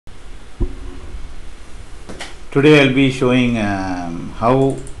Today I'll be showing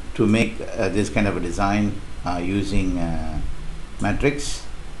how to make this kind of a design using Matrix,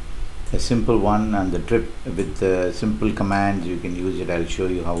 a simple one, and the trip with simple commands you can use it. I'll show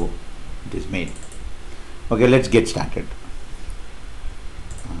you how it is made. Okay, let's get started.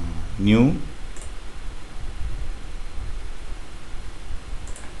 New,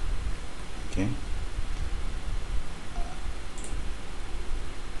 okay.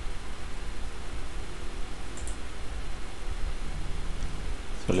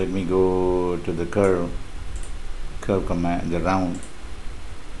 So let me go to the curve command, the round,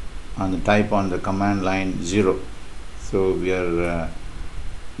 and type on the command line 0. So we are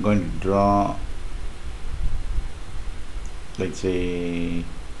going to draw, let's say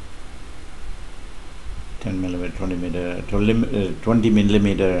 10 millimeter, 20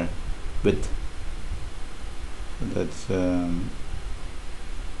 millimeter width. So that's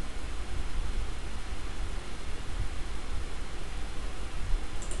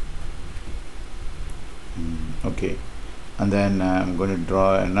okay, and then I'm going to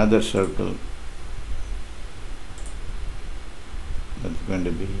draw another circle. That's going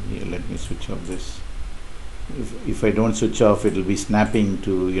to be, let me switch off this. If I don't switch off, it will be snapping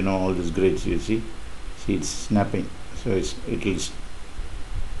to all these grids. You see it's snapping, so it will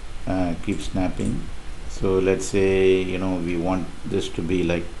keep snapping. So let's say we want this to be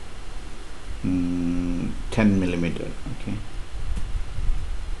like 10 millimeter. Okay,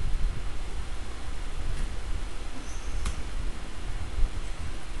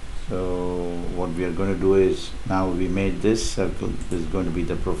 so what we are going to do is, now we made this circle, this is going to be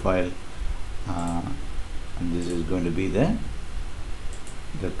the profile, and this is going to be the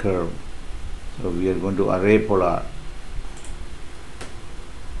curve. So we are going to array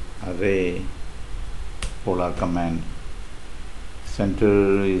polar command.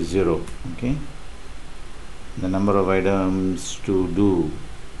 Center is 0. Okay, the number of items to do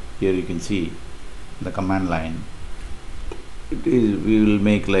here, you can see the command line. It is, we will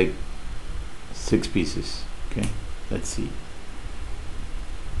make like 6 pieces. Okay, let's see.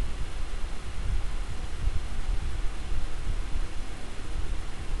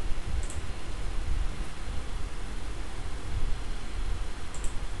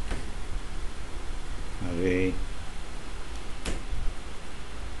 Array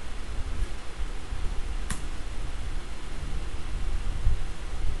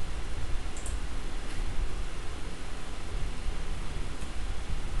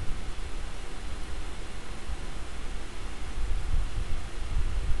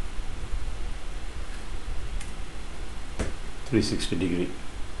 (360°).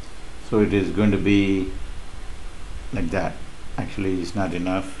 So it is going to be like that. Actually, it's not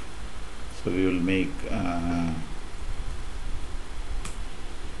enough, so we will make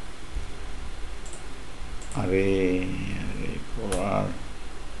array polar,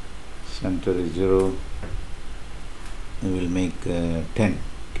 center is 0, we will make 10.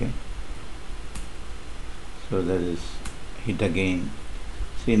 Okay, so that is, hit again.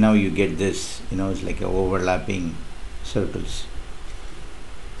 See, now you get this, it's like a overlapping circles.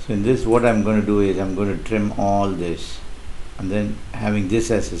 So in this, what I'm going to do is, I'm going to trim all this, and then having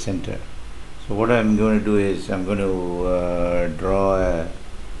this as a center. So what I'm going to do is, I'm going to draw a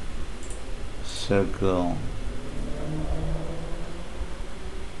circle,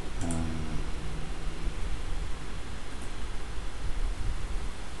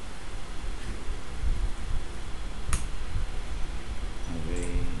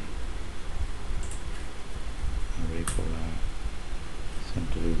 array polar,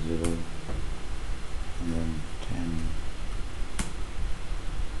 center is 0, and then 10.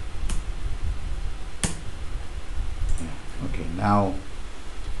 Okay, now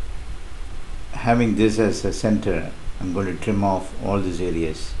having this as a center, I'm going to trim off all these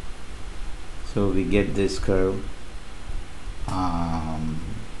areas. So we get this curve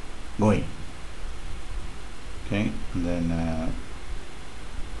going. Okay, and then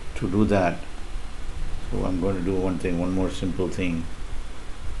to do that, so I'm going to do one more simple thing.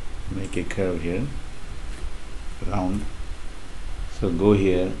 Make a curve here, round. So go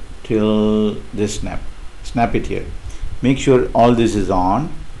here till this snap it here. Make sure all this is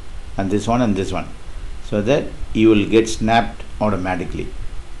on, and this one and this one, so that you will get snapped automatically.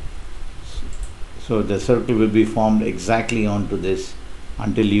 So the circle will be formed exactly onto this.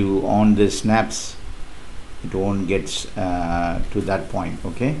 Until you on this snaps, it won't get to that point.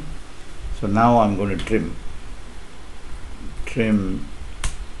 Okay, so now I'm going to trim.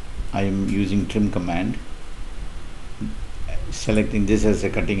 I am using trim command, selecting this as a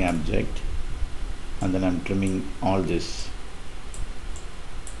cutting object, and then I'm trimming all this.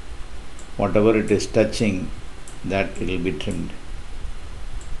 Whatever it is touching, that it will be trimmed.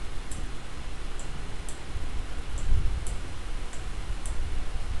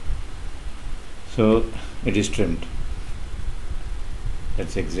 So it is trimmed.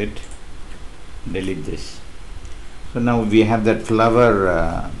 Let's exit, delete this. So now we have that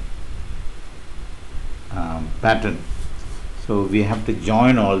flower pattern. So we have to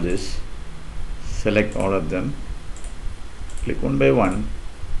join all this, select all of them, click one by one,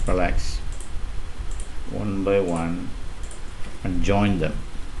 relax, one by one, and join them.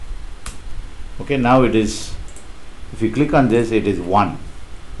 Okay, now it is, if you click on this, it is one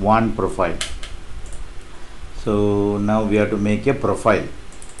profile. So now we have to make a profile.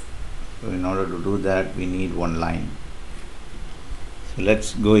 So in order to do that, we need one line. So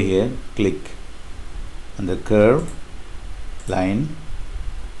let's go here, click on the curve line,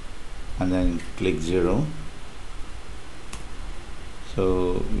 and then click 0.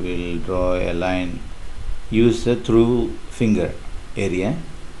 So we'll draw a line, use the through finger area,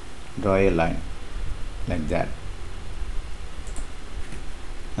 draw a line like that.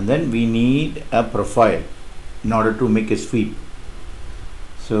 And then we need a profile in order to make a sweep.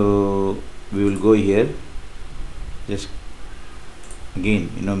 So we will go here, just again,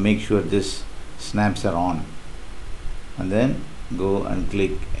 make sure this snaps are on, and then go and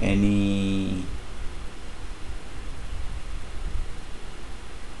click any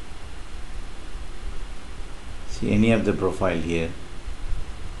of the profile here.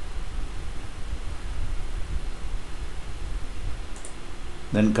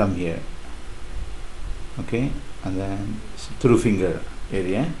 Then come here, okay, and then through finger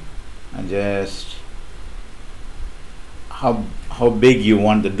area, and just how big you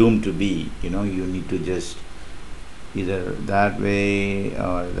want the doom to be. You need to just either that way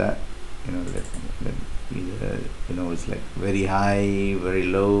or that, either it's like very high, very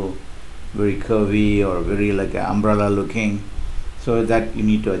low, very curvy, or very like an umbrella looking. So that you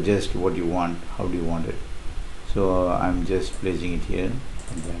need to adjust what you want, how do you want it. So I'm just placing it here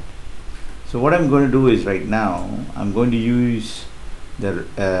like that. So what I'm going to do is, right now I'm going to use the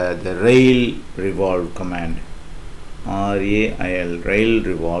rail revolve command, RAIL, rail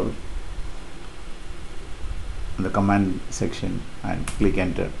revolve, in the command section, and click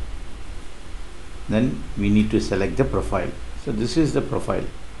enter. Then we need to select the profile. So this is the profile,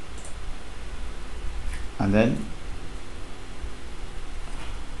 and then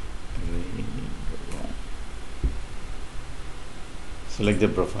select the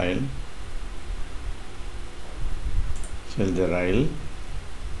profile, select the rail,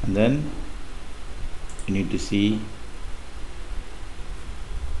 and then you need to see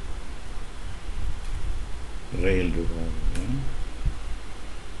rail revolve.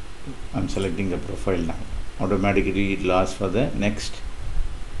 I'm selecting the profile now. Automatically it will ask for the next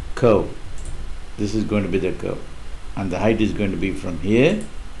curve. This is going to be the curve, and the height is going to be from here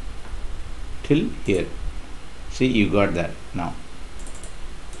till here. See, you got that now.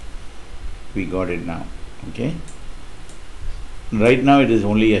 We got it now. Okay. Right now it is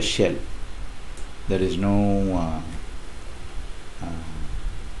only a shell. There is no,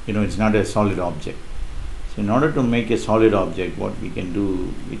 it's not a solid object. So in order to make a solid object, what we can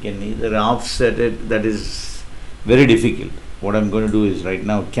do, we can either offset it. That is very difficult. What I'm going to do is, right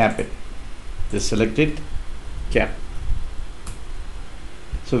now, cap it. Just select it, cap.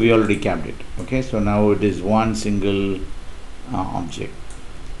 So we already capped it. Okay, so now it is one single object.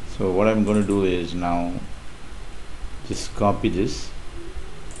 So what I'm going to do is, now just copy this,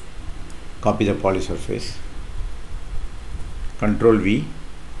 copy the polysurface, Control V,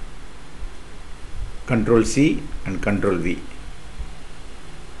 Control C, and Control V.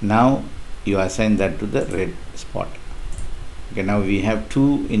 Now you assign that to the red spot. Okay, now we have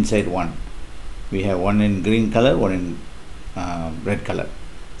two inside one. We have one in green color, one in red color.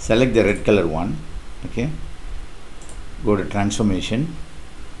 Select the red color one. Okay, go to transformation,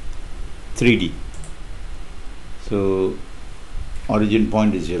 3D. So origin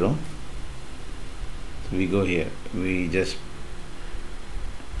point is 0. So we go here, we just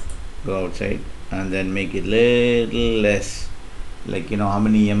go outside and then make it little less, like how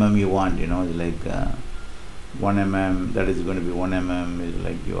many mm you want, like 1 mm, that is going to be 1 mm, is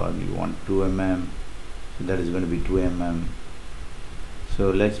like you want 2 mm, so that is going to be 2 mm.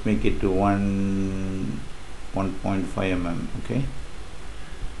 So let's make it to 1.5 mm. Okay,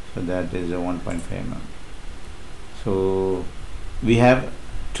 so that is a 1.5 mm. So we have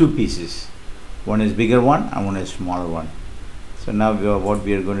two pieces, one is bigger one and one is smaller one. So now what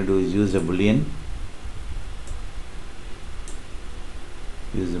we are going to do is use a boolean.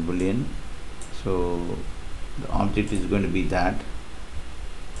 So the object is going to be that.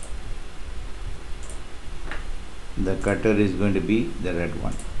 the cutter is going to be the red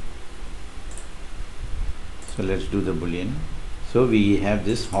one. So let's do the boolean. So we have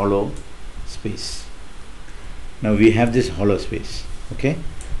this hollow space. Now we have this hollow space. Okay,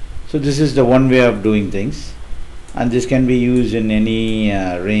 so this is the one way of doing things, and this can be used in any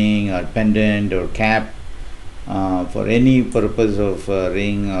ring or pendant or cap, for any purpose of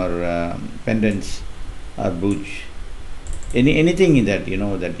ring or pendants or brooch, anything in that, you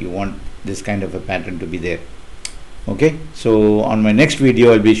know, that you want this kind of a pattern to be there. Okay, so on my next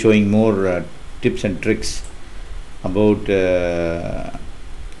video I'll be showing more tips and tricks about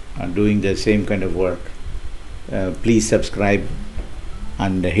doing the same kind of work. Please subscribe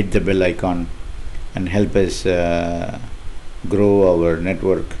and hit the bell icon and help us grow our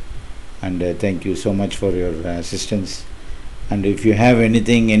network, and thank you so much for your assistance. And if you have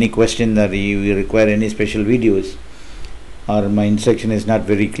anything, any question that you require any special videos, or my instruction is not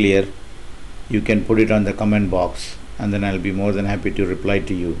very clear, you can put it on the comment box, and then I'll be more than happy to reply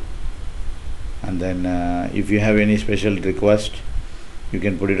to you. And then if you have any special request, you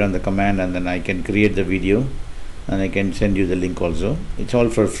can put it on the comment, and then I can create the video and I can send you the link also. It's all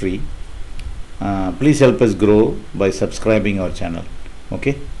for free. Please help us grow by subscribing our channel.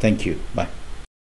 Okay, thank you. Bye.